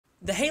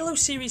The Halo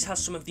series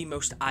has some of the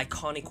most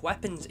iconic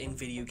weapons in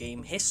video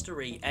game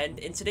history, and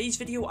in today's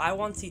video I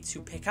wanted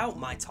to pick out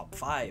my top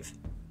 5.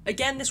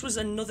 Again, this was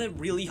another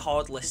really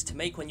hard list to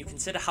make when you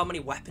consider how many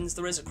weapons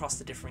there is across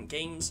the different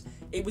games.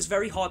 It was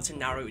very hard to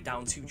narrow it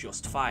down to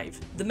just 5.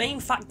 The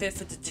main factor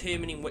for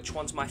determining which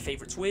ones my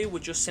favourites were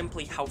just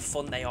simply how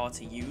fun they are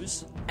to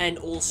use, and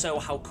also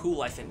how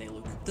cool I think they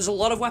look. There's a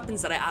lot of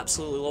weapons that I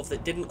absolutely love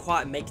that didn't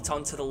quite make it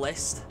onto the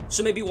list,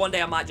 so maybe one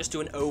day I might just do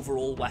an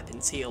overall weapon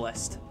tier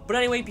list. But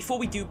anyway, before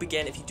we do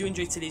begin, if you do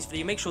enjoy today's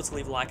video, make sure to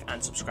leave a like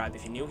and subscribe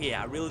if you're new here.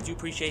 I really do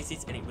appreciate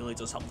it, and it really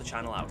does help the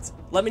channel out.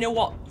 Let me know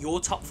what your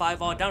top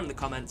 5 are down in the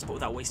comments, but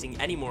without wasting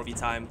any more of your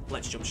time,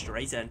 let's jump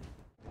straight in.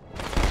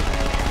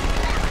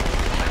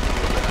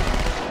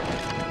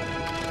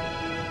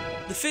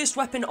 The first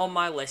weapon on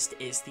my list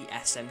is the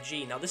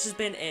SMG. Now this has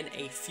been in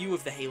a few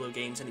of the Halo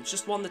games, and it's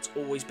just one that's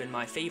always been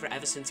my favourite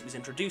ever since it was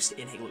introduced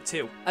in Halo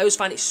 2. I always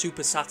find it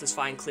super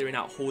satisfying clearing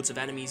out hordes of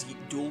enemies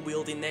dual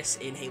wielding this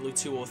in Halo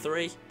 2 or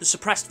 3. The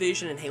suppressed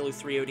version in Halo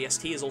 3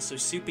 ODST is also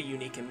super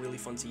unique and really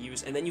fun to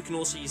use, and then you can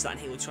also use that in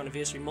Halo 2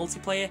 Anniversary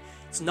multiplayer.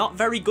 It's not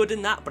very good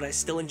in that, but I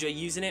still enjoy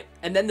using it.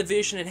 And then the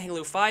version in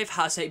Halo 5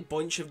 has a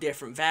bunch of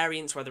different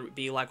variants, whether it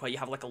be like where you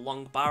have like a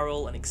long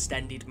barrel, an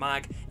extended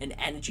mag, an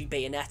energy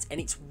bayonet, and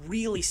it's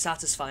really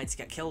satisfying to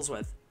get kills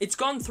with. It's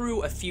gone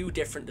through a few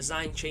different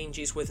design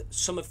changes, with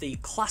some of the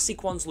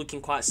classic ones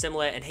looking quite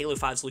similar and Halo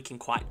 5's looking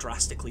quite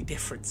drastically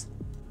different.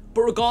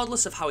 But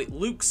regardless of how it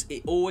looks,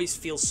 it always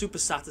feels super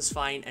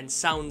satisfying and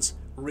sounds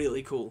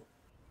really cool.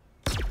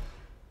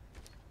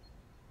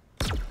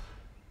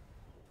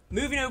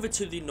 Moving over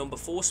to the number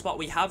 4 spot,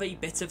 we have a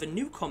bit of a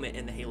newcomer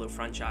in the Halo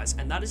franchise,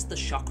 and that is the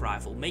shock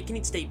rifle, making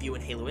its debut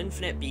in Halo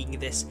Infinite, being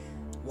this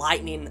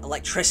lightning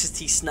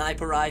electricity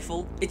sniper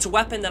rifle. It's a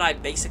weapon that I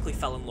basically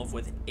fell in love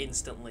with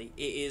instantly.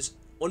 It is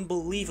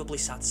unbelievably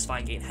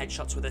satisfying getting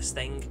headshots with this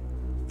thing.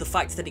 The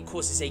fact that it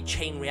causes a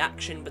chain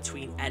reaction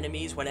between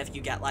enemies whenever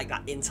you get like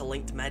that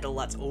interlinked medal,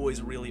 that's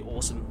always really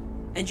awesome.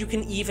 And you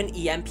can even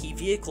EMP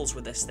vehicles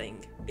with this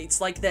thing.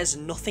 It's like there's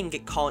nothing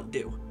it can't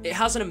do. It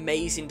has an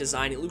amazing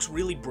design. It looks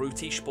really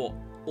brutish but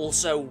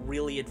also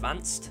really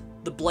advanced.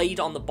 The blade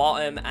on the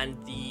bottom and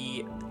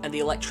the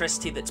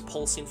electricity that's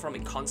pulsing from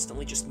it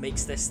constantly just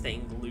makes this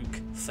thing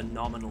look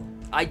phenomenal.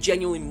 I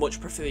genuinely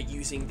much prefer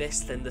using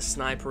this than the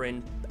sniper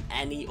in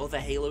any other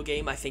Halo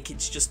game. I think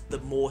it's just the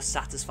more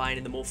satisfying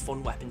and the more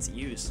fun weapon to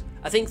use.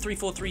 I think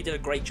 343 did a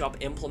great job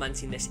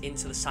implementing this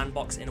into the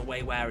sandbox in a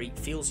way where it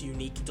feels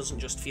unique. It doesn't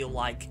just feel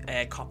like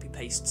a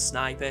copy-paste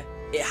sniper.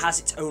 It has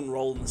its own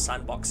role in the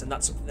sandbox, and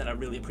that's something that I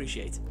really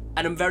appreciate.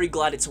 And I'm very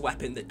glad it's a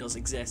weapon that does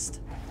exist.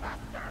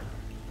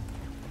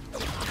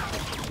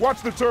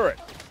 Watch the turret!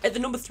 At the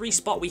number 3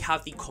 spot, we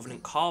have the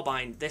Covenant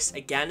Carbine. This,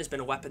 again, has been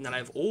a weapon that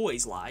I've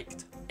always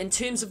liked. In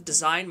terms of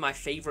design, my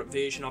favourite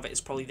version of it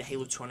is probably the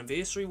Halo 2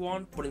 Anniversary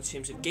one, but in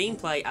terms of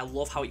gameplay, I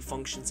love how it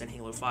functions in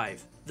Halo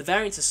 5. The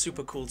variants are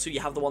super cool too. You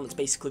have the one that's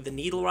basically the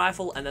needle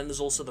rifle, and then there's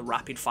also the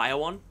rapid fire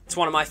one. It's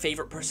one of my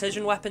favourite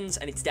precision weapons,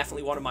 and it's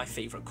definitely one of my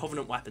favourite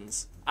Covenant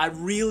weapons. I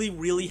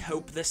really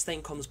hope this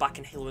thing comes back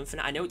in Halo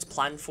Infinite. I know it's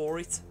planned for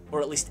it,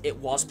 or at least it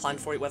was planned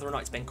for it. Whether or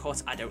not it's been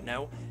cut, I don't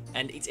know.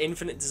 And its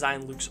Infinite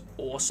design looks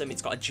awesome.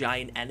 It's got a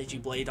giant energy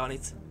blade on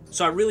it.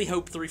 So I really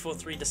hope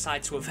 343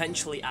 decide to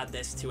eventually add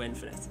this to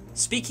Infinite.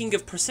 Speaking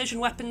of precision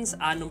weapons,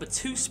 our number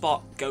 2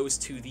 spot goes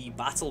to the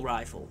battle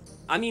rifle.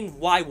 I mean,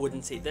 why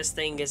wouldn't it? This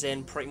thing is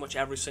in pretty much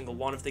every single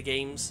one of the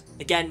games.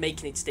 Again,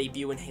 making its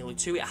debut in Halo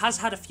 2. It has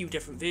had a few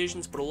different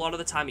versions, but a lot of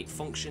the time it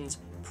functions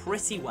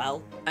pretty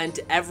well, and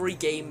every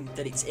game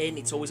that it's in,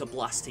 it's always a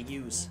blast to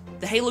use.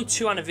 The Halo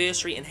 2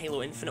 Anniversary and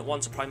Halo Infinite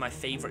ones are probably my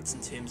favourites in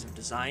terms of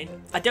design.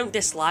 I don't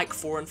dislike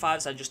 4 and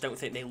 5s, I just don't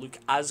think they look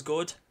as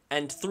good,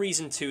 and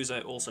 3s and 2s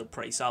are also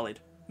pretty solid.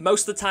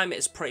 Most of the time it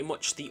is pretty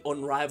much the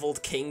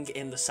unrivaled king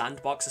in the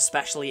sandbox,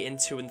 especially in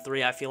 2 and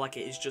 3. I feel like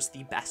it is just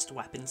the best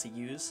weapon to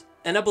use,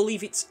 and I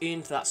believe it's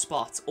earned that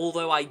spot,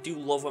 although I do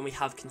love when we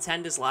have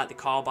contenders like the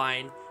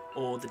Carbine,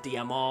 or the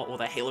DMR, or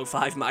the Halo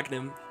 5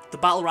 Magnum. The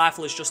battle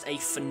rifle is just a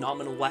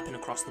phenomenal weapon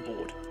across the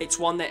board. It's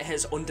one that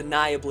has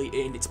undeniably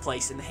earned its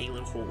place in the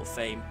Halo Hall of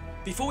Fame.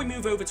 Before we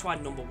move over to our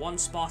number 1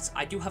 spot,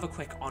 I do have a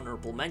quick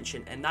honourable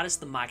mention, and that is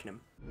the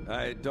Magnum.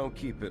 Don't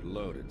keep it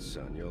loaded,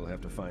 son. You'll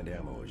have to find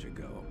ammo as you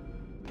go.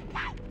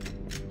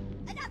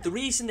 The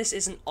reason this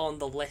isn't on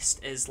the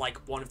list as like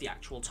one of the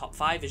actual top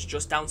 5 is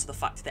just down to the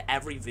fact that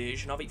every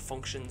version of it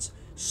functions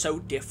so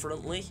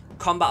differently.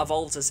 Combat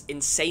Evolved is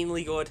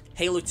insanely good,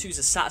 Halo 2's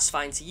is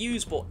satisfying to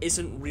use but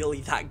isn't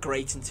really that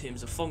great in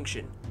terms of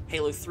function.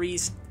 Halo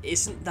 3's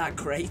isn't that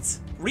great.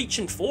 Reach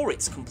and 4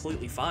 it's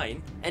completely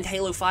fine. And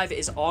Halo 5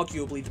 is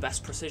arguably the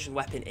best precision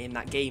weapon in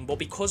that game, but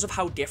because of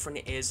how different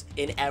it is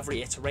in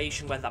every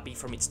iteration, whether that be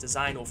from its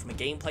design or from a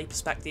gameplay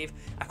perspective,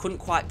 I couldn't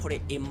quite put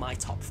it in my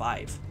top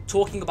 5.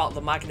 Talking about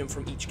the Magnum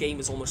from each game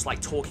is almost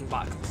like talking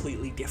about a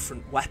completely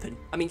different weapon.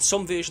 I mean,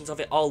 some versions of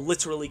it are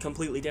literally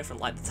completely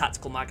different, like the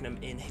Tactical Magnum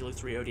in Halo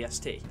 3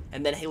 ODST.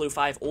 And then Halo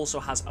 5 also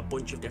has a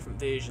bunch of different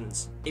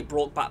versions. It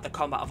brought back the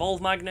Combat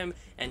Evolved Magnum,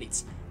 and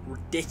it's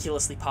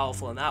ridiculously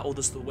powerful in that, or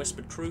there's the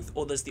Whispered Truth,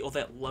 or there's the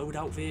other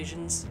loadout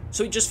versions.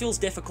 So it just feels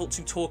difficult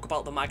to talk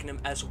about the Magnum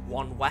as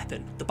one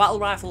weapon. The battle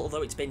rifle,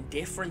 although it's been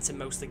different in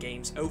most of the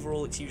games,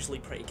 overall it's usually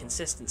pretty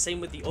consistent, same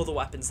with the other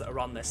weapons that are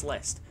on this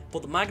list.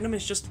 But the Magnum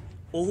has just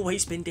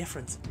always been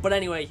different. But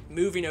anyway,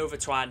 moving over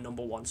to our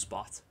number 1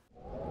 spot.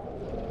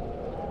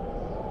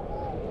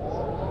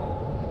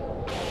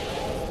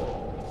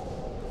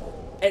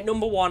 At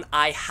number 1,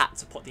 I had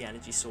to put the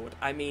energy sword.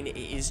 I mean, it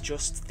is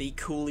just the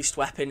coolest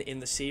weapon in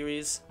the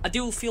series. I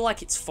do feel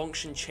like its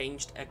function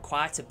changed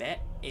quite a bit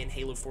in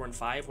Halo 4 and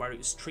 5, where it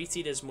was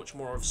treated as much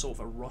more of sort of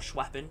a rush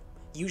weapon.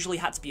 Usually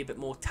had to be a bit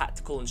more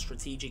tactical and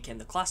strategic in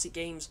the classic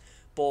games,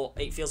 but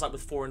it feels like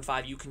with 4 and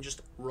 5 you can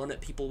just run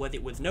at people with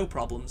it with no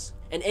problems.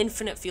 And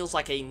Infinite feels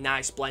like a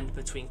nice blend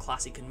between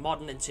classic and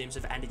modern in terms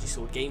of energy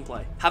sword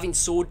gameplay. Having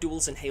sword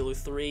duels in Halo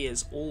 3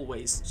 is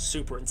always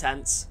super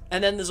intense.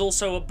 And then there's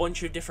also a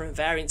bunch of different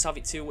variants of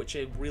it too, which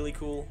are really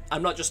cool.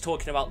 I'm not just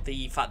talking about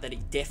the fact that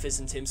it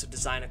differs in terms of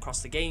design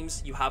across the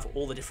games. You have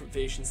all the different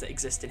versions that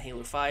exist in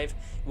Halo 5.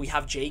 We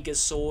have Jaeger's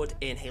sword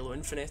in Halo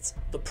Infinite.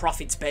 The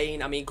Prophet's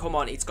Bane, I mean, come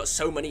on, it's got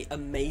so many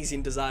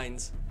amazing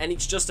designs. And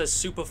it's just a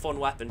super fun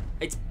weapon.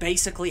 It's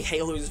basically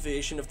Halo's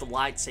version of the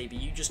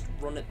lightsaber. You just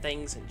run at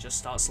things and just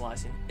start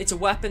slicing. It's a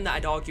weapon that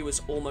I'd argue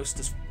is almost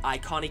as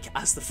iconic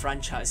as the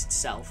franchise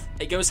itself.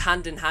 It goes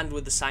hand in hand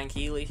with the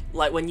Sankhili.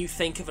 Like, when you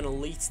think of an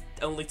elite,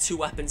 only 2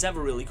 weapons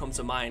ever really come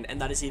to mind, and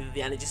that is either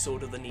the energy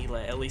sword or the needler.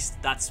 At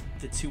least that's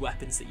the 2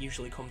 weapons that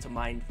usually come to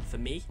mind for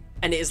me.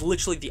 And it is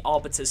literally the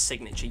Arbiter's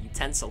signature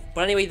utensil.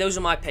 But anyway, those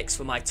are my picks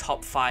for my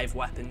top 5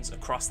 weapons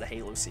across the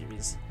Halo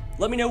series.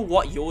 Let me know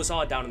what yours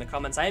are down in the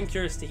comments. I am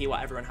curious to hear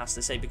what everyone has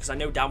to say, because I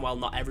know damn well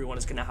not everyone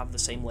is going to have the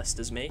same list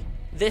as me.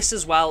 This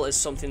as well is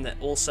something that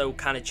also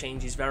kind of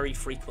changes very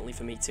frequently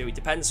for me too. It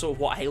depends sort of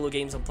what Halo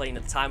games I'm playing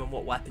at the time and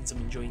what weapons I'm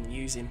enjoying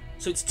using.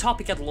 So it's a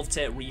topic I'd love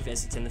to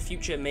revisit in the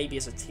future, maybe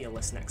as a tier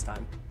list next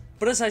time.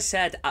 But as I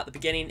said at the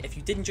beginning, if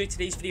you did enjoy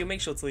today's video, make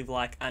sure to leave a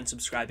like and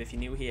subscribe if you're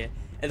new here.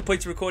 At the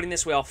point of recording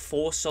this, we are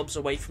 4 subs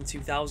away from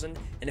 2,000,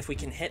 and if we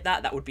can hit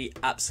that, that would be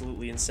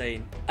absolutely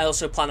insane. I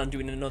also plan on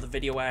doing another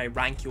video where I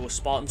rank your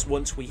Spartans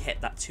once we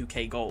hit that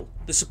 2k goal.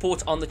 The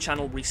support on the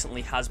channel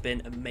recently has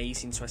been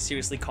amazing, so I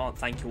seriously can't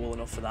thank you all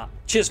enough for that.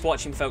 Cheers for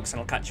watching, folks, and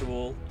I'll catch you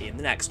all in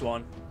the next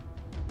one.